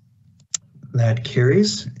 ayes. That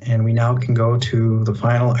carries, and we now can go to the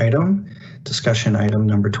final item, discussion item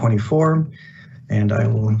number 24, and I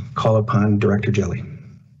will call upon Director Jelly.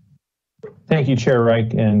 Thank you, Chair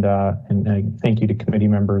Reich, and thank you to committee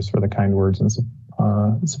members for the kind words and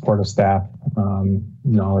support of staff.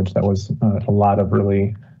 Knowledge that was a lot of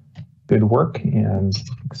really good work and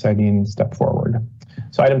exciting step forward.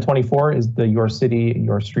 So item 24 is the Your City,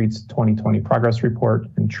 Your Streets 2020 Progress Report,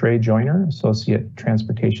 and Trey Joyner, Associate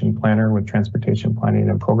Transportation Planner with Transportation Planning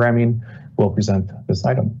and Programming, will present this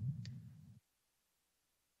item.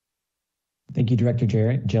 Thank you, Director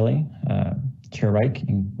Jelly, Chair Reich,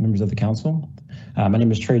 and members of the council. My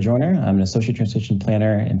name is Trey Joyner. I'm an Associate Transportation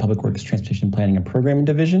Planner in Public Works Transportation Planning and Programming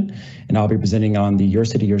Division, and I'll be presenting on the Your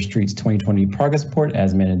City, Your Streets 2020 Progress Report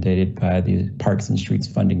as mandated by the Parks and Streets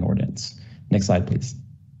Funding Ordinance. Next slide, please.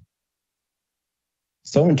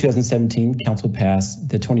 So in 2017, Council passed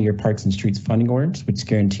the 20-year Parks and Streets Funding Ordinance, which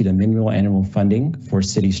guaranteed a minimal annual funding for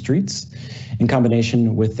city streets. In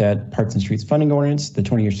combination with that Parks and Streets Funding Ordinance, the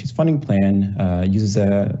 20-year Streets Funding Plan uses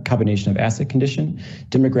a combination of asset condition,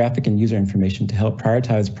 demographic, and user information to help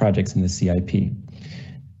prioritize projects in the CIP.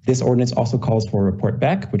 This ordinance also calls for a report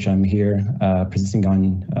back, which I'm here presenting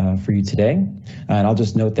on for you today. And I'll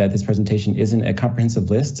just note that this presentation isn't a comprehensive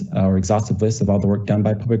list or exhaustive list of all the work done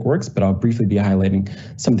by Public Works, but I'll briefly be highlighting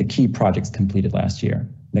some of the key projects completed last year.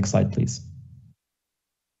 Next slide, please.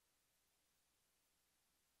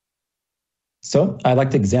 So I'd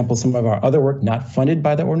like to example some of our other work not funded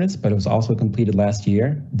by the ordinance, but it was also completed last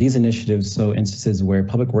year. These initiatives show instances where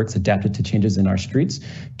Public Works adapted to changes in our streets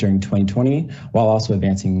during 2020, while also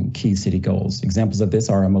advancing key city goals. Examples of this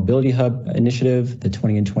are a Mobility Hub initiative, the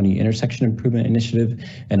 20 and 20 Intersection Improvement Initiative,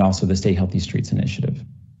 and also the Stay Healthy Streets Initiative.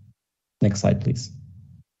 Next slide, please.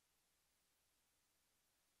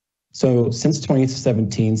 So since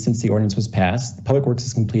 2017, since the ordinance was passed, Public Works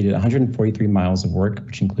has completed 143 miles of work,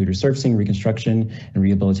 which include resurfacing, reconstruction, and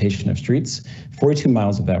rehabilitation of streets. 42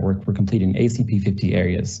 miles of that work were completed in ACP 50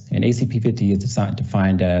 areas. And ACP 50 is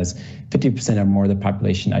defined as 50% or more of the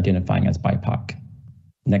population identifying as BIPOC.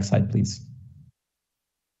 Next slide, please.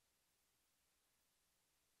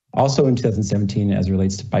 Also in 2017, as it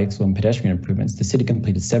relates to bike and pedestrian improvements, the city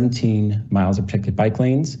completed 17 miles of protected bike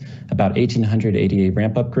lanes, about 1,800 ADA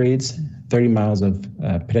ramp upgrades, 30 miles of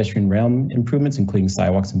pedestrian realm improvements, including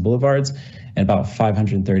sidewalks and boulevards, and about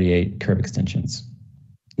 538 curb extensions.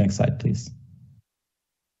 Next slide, please.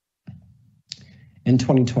 In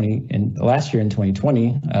 2020, and last year in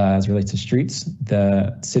 2020, as it relates to streets,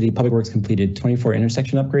 the city Public Works completed 24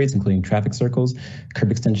 intersection upgrades, including traffic circles,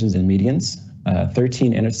 curb extensions, and medians.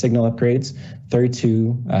 13 signal upgrades,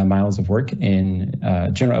 32 miles of work in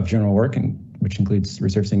general work, which includes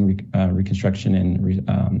resurfacing, reconstruction,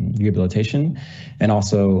 and rehabilitation, and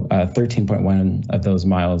also 13.1 of those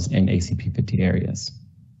miles in ACP 50 areas.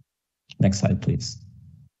 Next slide, please.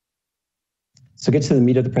 So get to the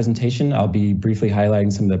meat of the presentation. I'll be briefly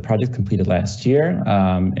highlighting some of the projects completed last year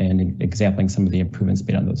and exampling some of the improvements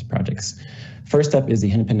made on those projects. First up is the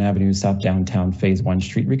Hennepin Avenue South Downtown Phase 1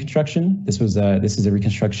 street reconstruction. This is a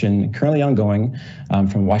reconstruction currently ongoing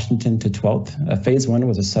from Washington to 12th. Phase 1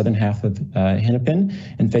 was the southern half of Hennepin,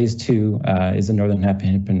 and Phase 2 is the northern half of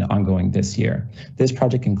Hennepin, ongoing this year. This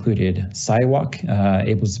project included sidewalk,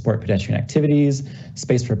 able to support pedestrian activities,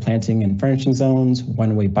 space for planting and furnishing zones,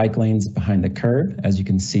 one-way bike lanes behind the curb, as you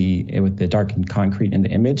can see with the darkened concrete in the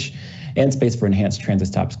image, and space for enhanced transit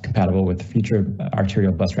stops compatible with future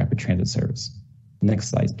arterial bus rapid transit service. Next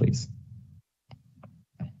slide, please.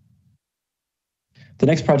 The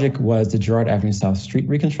next project was the Girard Avenue South Street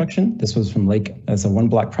reconstruction. This was from as a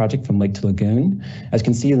one-block project from Lake to Lagoon. As you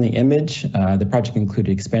can see in the image, the project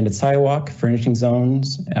included expanded sidewalk, furnishing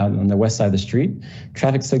zones out on the west side of the street,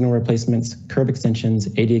 traffic signal replacements, curb extensions,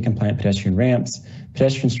 ADA-compliant pedestrian ramps,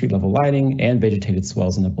 pedestrian street level lighting, and vegetated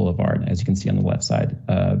swells in the boulevard, as you can see on the left side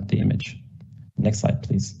of the image. Next slide,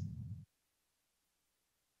 please.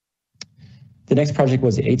 The next project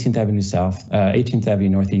was the 18th Avenue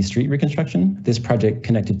Northeast Street reconstruction. This project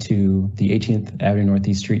connected to the 18th Avenue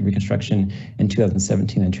Northeast Street reconstruction in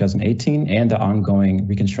 2017 and 2018, and the ongoing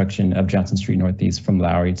reconstruction of Johnson Street Northeast from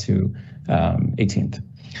Lowry to 18th.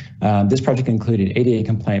 This project included ADA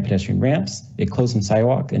compliant pedestrian ramps. It closed some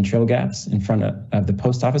sidewalk and trail gaps in front of the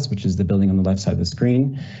post office, which is the building on the left side of the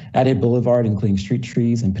screen. Added boulevard, including street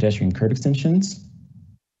trees and pedestrian curb extensions.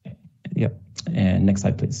 Yep, and next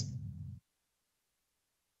slide, please.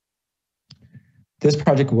 This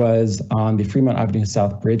project was on the Fremont Avenue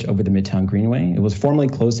South Bridge over the Midtown Greenway. It was formerly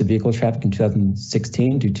closed to vehicle traffic in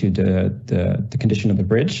 2016 due to the condition of the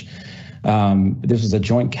bridge. This was a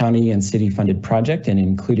joint county and city funded project and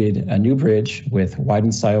included a new bridge with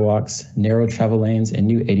widened sidewalks, narrow travel lanes, and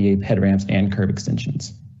new ADA ped ramps and curb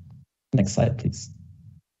extensions. Next slide, please.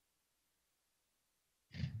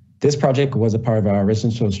 This project was a part of our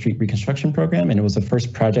residential street reconstruction program, and it was the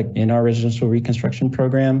first project in our residential reconstruction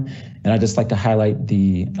program. And I'd just like to highlight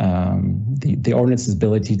the ordinance's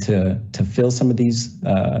ability to fill some of these,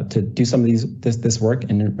 to do some of this work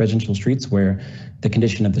in residential streets where the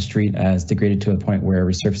condition of the street has degraded to a point where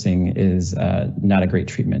resurfacing is not a great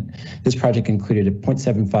treatment. This project included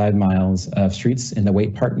 0.75 miles of streets in the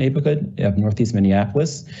Waite Park neighborhood of Northeast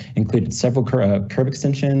Minneapolis, included several curb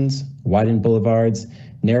extensions, widened boulevards,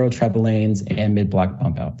 narrow travel lanes, and mid-block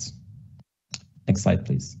bump outs. Next slide,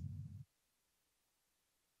 please.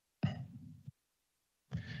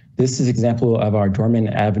 This is an example of our Dorman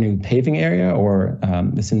Avenue paving area, or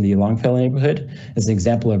it's in the Longfellow neighborhood. It's an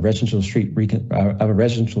example of a residential street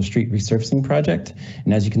resurfacing project.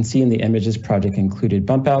 And as you can see in the image, this project included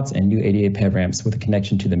bump outs and new ADA ped ramps with a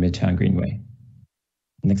connection to the Midtown Greenway.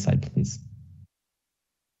 Next slide, please.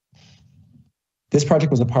 This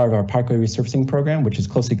project was a part of our Parkway Resurfacing Program, which is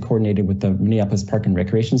closely coordinated with the Minneapolis Park and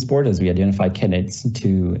Recreations Board as we identify candidates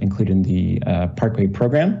to include in the Parkway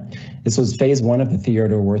program. This was phase one of the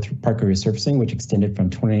Theodore Wirth Parkway Resurfacing, which extended from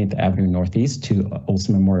 29th Avenue Northeast to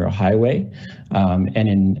Olson Memorial Highway. And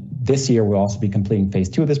in this year, we'll also be completing phase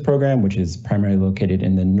two of this program, which is primarily located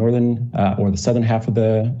in the northern or the southern half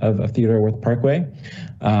of Theodore Wirth Parkway.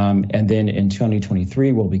 And then in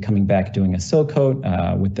 2023, we'll be coming back doing a seal coat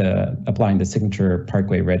with applying the signature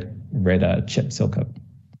Parkway red chip seal coat.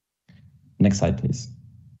 Next slide, please.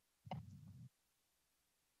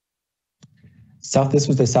 This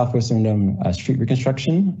was the Southwestern Dome street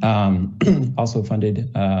reconstruction, also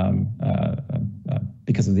funded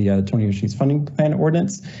because of the 20-year streets funding plan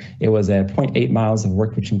ordinance. It was 0.8 miles of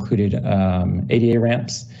work, which included ADA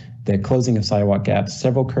ramps, the closing of sidewalk gaps,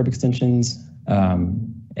 several curb extensions,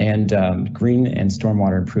 and green and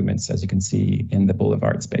stormwater improvements, as you can see in the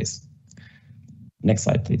boulevard space. Next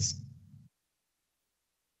slide, please.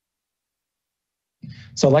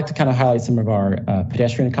 So I'd like to kind of highlight some of our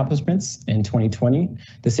pedestrian accomplishments in 2020.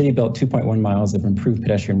 The city built 2.1 miles of improved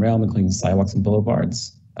pedestrian realm, including sidewalks and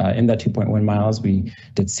boulevards. In that 2.1 miles, we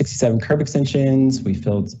did 67 curb extensions, we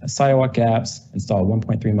filled sidewalk gaps, installed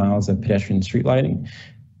 1.3 miles of pedestrian street lighting,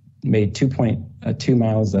 made 2.2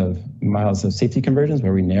 miles of safety conversions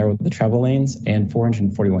where we narrowed the travel lanes, and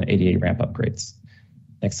 441 ADA ramp upgrades.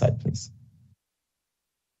 Next slide, please.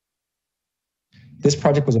 This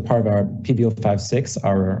project was a part of our PBO 56,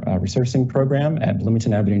 our resurfacing program at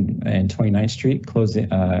Bloomington Avenue and 29th Street,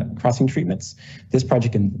 crossing treatments. This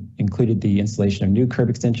project included the installation of new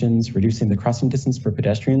curb extensions, reducing the crossing distance for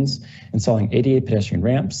pedestrians, installing ADA pedestrian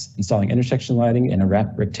ramps, installing intersection lighting, and a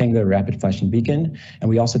rectangular rapid flashing beacon. And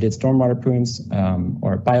we also did stormwater improvements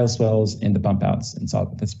or bioswales in the bump outs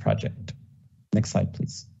installed with this project. Next slide,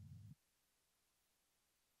 please.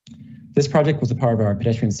 This project was a part of our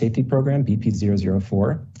pedestrian safety program,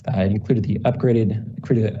 BP004. It included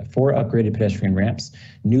four upgraded pedestrian ramps,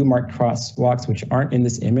 new marked crosswalks, which aren't in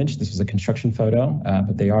this image. This was a construction photo,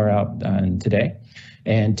 but they are out today,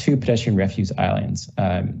 and 2 pedestrian refuse islands.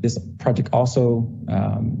 This project also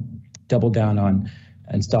doubled down on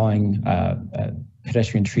installing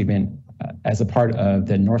pedestrian treatment as a part of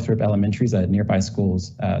the Northrop Elementary's nearby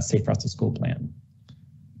schools Safe Routes to School plan.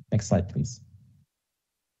 Next slide, please.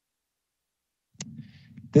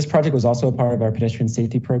 This project was also a part of our pedestrian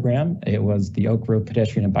safety program. It was the Oak Grove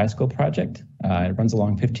Pedestrian and Bicycle Project. It runs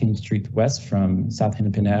along 15th Street West from South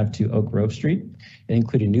Hennepin Ave to Oak Grove Street. It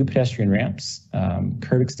included new pedestrian ramps,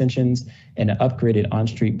 curb extensions, and upgraded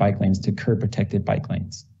on-street bike lanes to curb protected bike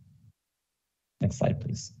lanes. Next slide,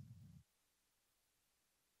 please.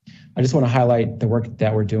 I just want to highlight the work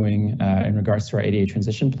that we're doing in regards to our ADA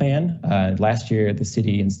transition plan. Last year, the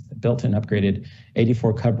city built and upgraded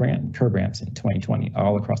 84 curb ramps in 2020,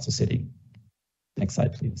 all across the city. Next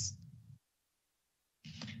slide, please.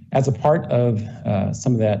 As a part of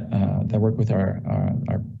some of that work with our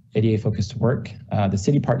ADA-focused work, the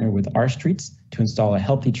city partnered with Our Streets to install a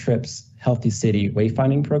Healthy Trips Healthy City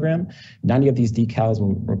Wayfinding Program. 90 of these decals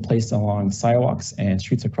were placed along sidewalks and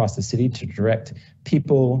streets across the city to direct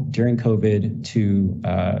people during COVID to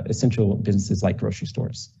essential businesses like grocery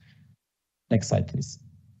stores. Next slide, please.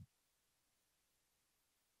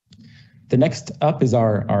 The next up is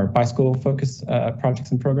our bicycle-focused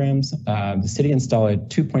projects and programs. The city installed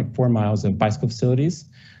 2.4 miles of bicycle facilities.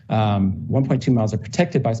 1.2 miles are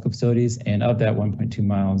protected bicycle facilities, and of that 1.2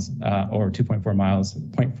 miles or 2.4 miles,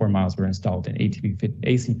 0.4 miles were installed in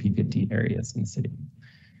ACP 50 areas in the city.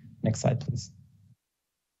 Next slide, please.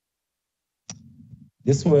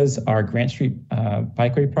 This was our Grant Street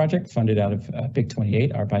Bikeway project funded out of Big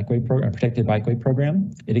 28, our protected bikeway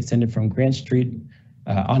program. It extended from Grant Street,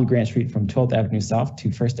 on Grant Street from 12th Avenue South to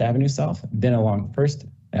 1st Avenue South, then along 1st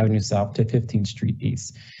Avenue South to 15th Street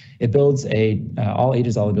East. It builds a all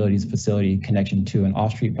ages, all abilities facility connection to an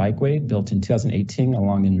off-street bikeway built in 2018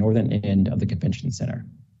 along the northern end of the convention center.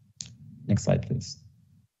 Next slide, please.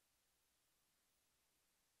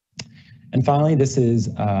 And finally, this is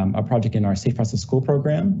a project in our Safe Process School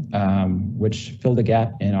program, which filled a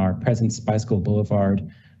gap in our President's Bicycle Boulevard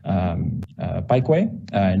bikeway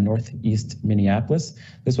in northeast Minneapolis.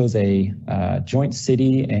 This was a joint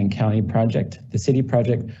city and county project. The city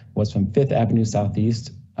project was from 5th Avenue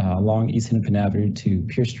Southeast along East Hennepin Avenue to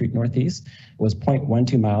Pierce Street Northeast. It was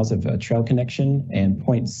 0.12 miles of trail connection and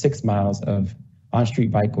 0.6 miles of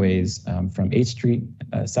on-street bikeways from 8th Street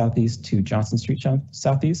Southeast to Johnson Street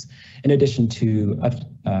Southeast, in addition to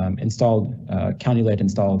county-led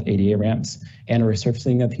installed ADA ramps and a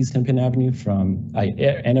resurfacing of East Hennepin Avenue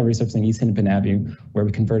where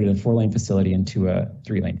we converted a 4-lane facility into a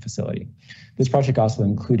 3-lane facility. This project also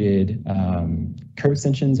included curb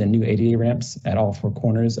extensions and new ADA ramps at all 4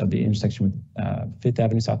 corners of the intersection with 5th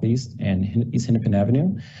Avenue Southeast and East Hennepin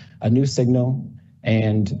Avenue, a new signal,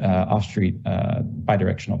 and off-street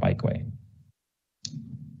bidirectional bikeway.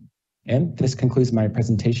 And this concludes my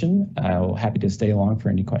presentation. I'm happy to stay along for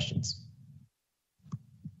any questions.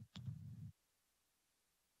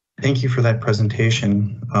 Thank you for that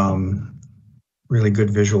presentation. Really good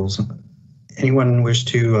visuals. Anyone wish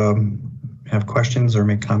to have questions or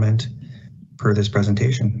make comment per this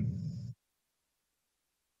presentation?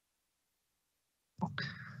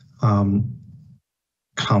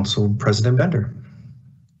 Council President Bender.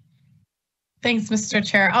 Thanks, Mr.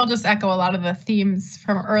 Chair. I'll just echo a lot of the themes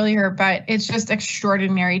from earlier, but it's just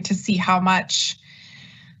extraordinary to see how much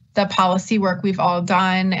the policy work we've all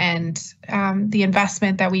done and the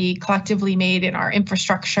investment that we collectively made in our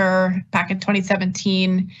infrastructure back in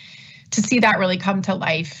 2017, to see that really come to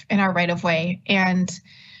life in our right-of-way, and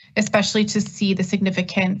especially to see the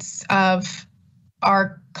significance of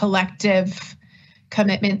our collective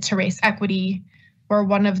commitment to race equity. We're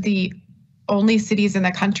one of the only cities in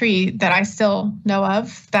the country that I still know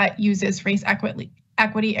of that uses race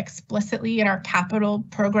equity explicitly in our capital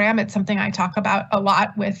program. It's something I talk about a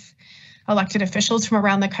lot with elected officials from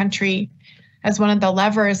around the country as one of the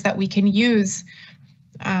levers that we can use.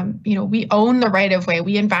 We own the right of way.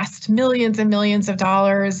 We invest millions and millions of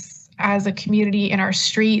dollars as a community in our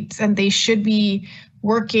streets, and they should be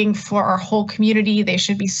working for our whole community. They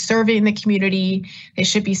should be serving the community. They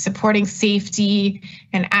should be supporting safety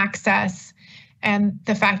and access. And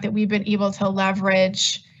the fact that we've been able to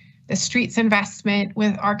leverage the streets investment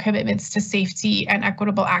with our commitments to safety and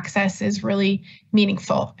equitable access is really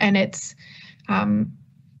meaningful. And it's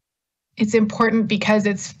important because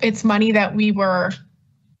it's money that we were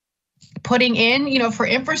putting in, for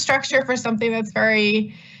infrastructure, for something that's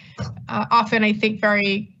very often, I think,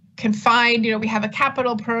 very confined. We have a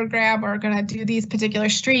capital program, we're going to do these particular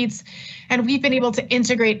streets, and we've been able to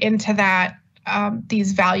integrate into that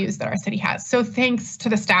these values that our city has. So thanks to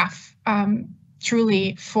the staff,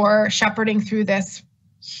 truly, for shepherding through this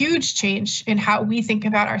huge change in how we think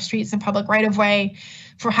about our streets and public right-of-way,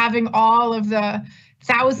 for having all of the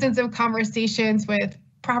thousands of conversations with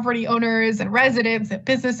property owners and residents and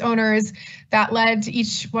business owners that led to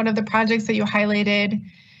each one of the projects that you highlighted.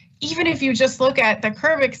 Even if you just look at the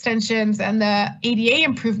curb extensions and the ADA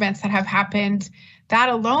improvements that have happened, that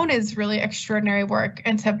alone is really extraordinary work.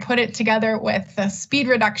 And to put it together with the speed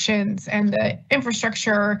reductions and the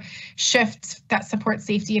infrastructure shift that supports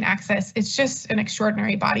safety and access, it's just an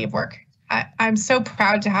extraordinary body of work. I'm so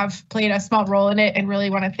proud to have played a small role in it, and really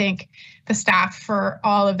want to thank the staff for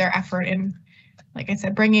all of their effort in, like I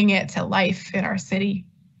said, bringing it to life in our city.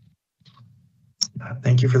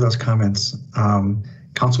 Thank you for those comments.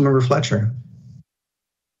 Councilmember Fletcher.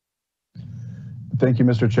 Thank you,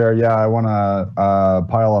 Mr. Chair. Yeah, I want to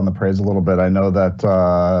pile on the praise a little bit. I know that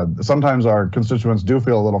sometimes our constituents do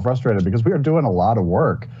feel a little frustrated because we are doing a lot of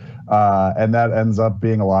work. And that ends up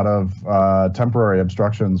being a lot of temporary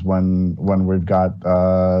obstructions when we've got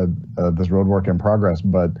this road work in progress.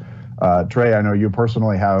 But Trey, I know you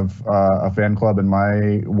personally have a fan club in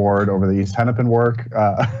my ward over the East Hennepin work.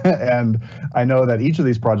 And I know that each of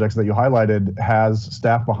these projects that you highlighted has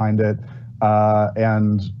staff behind it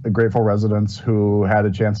and grateful residents who had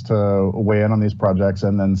a chance to weigh in on these projects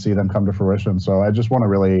and then see them come to fruition. So I just want to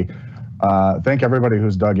really thank everybody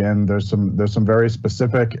who's dug in. There's some very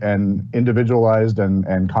specific and individualized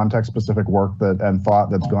and context-specific work and thought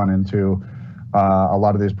that's gone into a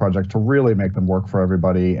lot of these projects to really make them work for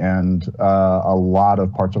everybody, and a lot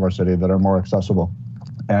of parts of our city that are more accessible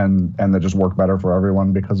and that just work better for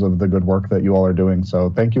everyone because of the good work that you all are doing. So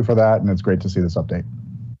thank you for that, and it's great to see this update.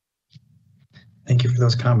 Thank you for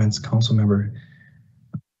those comments, Council Member.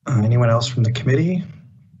 Anyone else from the committee?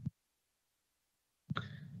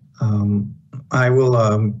 I will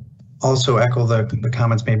also echo the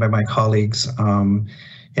comments made by my colleagues.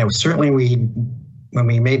 Yeah, certainly when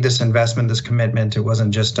we made this investment, this commitment, it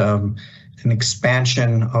wasn't just an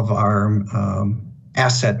expansion of our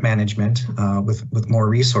asset management with more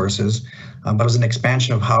resources, but it was an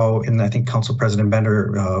expansion of how, and I think Council President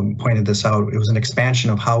Bender pointed this out, it was an expansion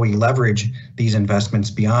of how we leverage these investments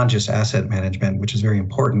beyond just asset management, which is very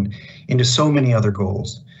important, into so many other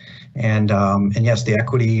goals. And yes, the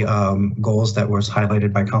equity goals that was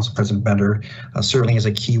highlighted by Council President Bender certainly is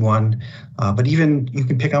a key one. But even you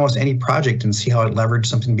can pick almost any project and see how it leveraged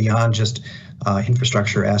something beyond just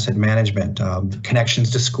infrastructure, asset management, connections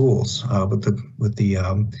to schools with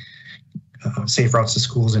the Safe Routes to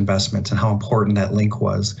Schools investments and how important that link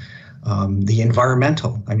was. The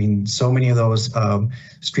environmental, I mean, so many of those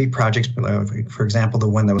street projects, for example, the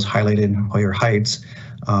one that was highlighted in Hoyer Heights,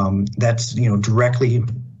 that's directly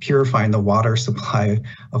purifying the water supply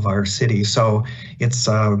of our city. So it's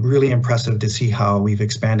really impressive to see how we've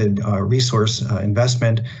expanded resource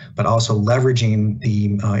investment, but also leveraging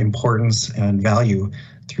the importance and value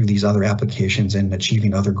through these other applications and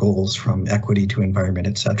achieving other goals from equity to environment,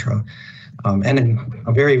 et cetera. And in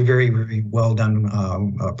a very, very, very well done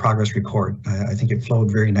progress report. I think it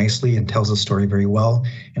flowed very nicely and tells the story very well.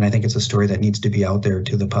 And I think it's a story that needs to be out there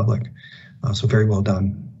to the public. So very well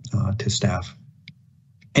done to staff.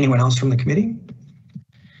 Anyone else from the committee?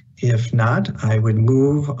 If not, I would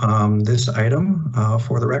move this item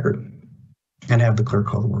for the record and have the clerk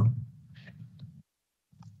call the roll.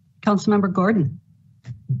 Councilmember Gordon.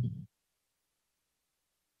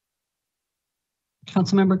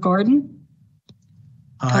 Councilmember Gordon.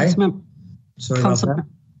 Aye.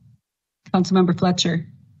 Councilmember Fletcher.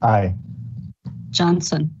 Aye.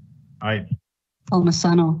 Johnson. Aye.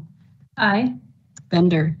 Palmisano. Aye.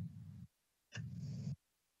 Bender.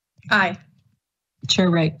 Aye. Chair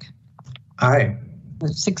Reich. Aye.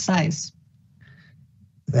 6 ayes.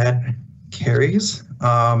 That carries.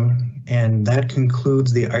 And that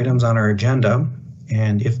concludes the items on our agenda.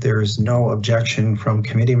 And if there's no objection from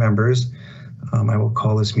committee members, I will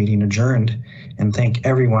call this meeting adjourned and thank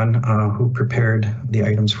everyone who prepared the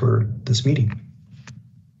items for this meeting.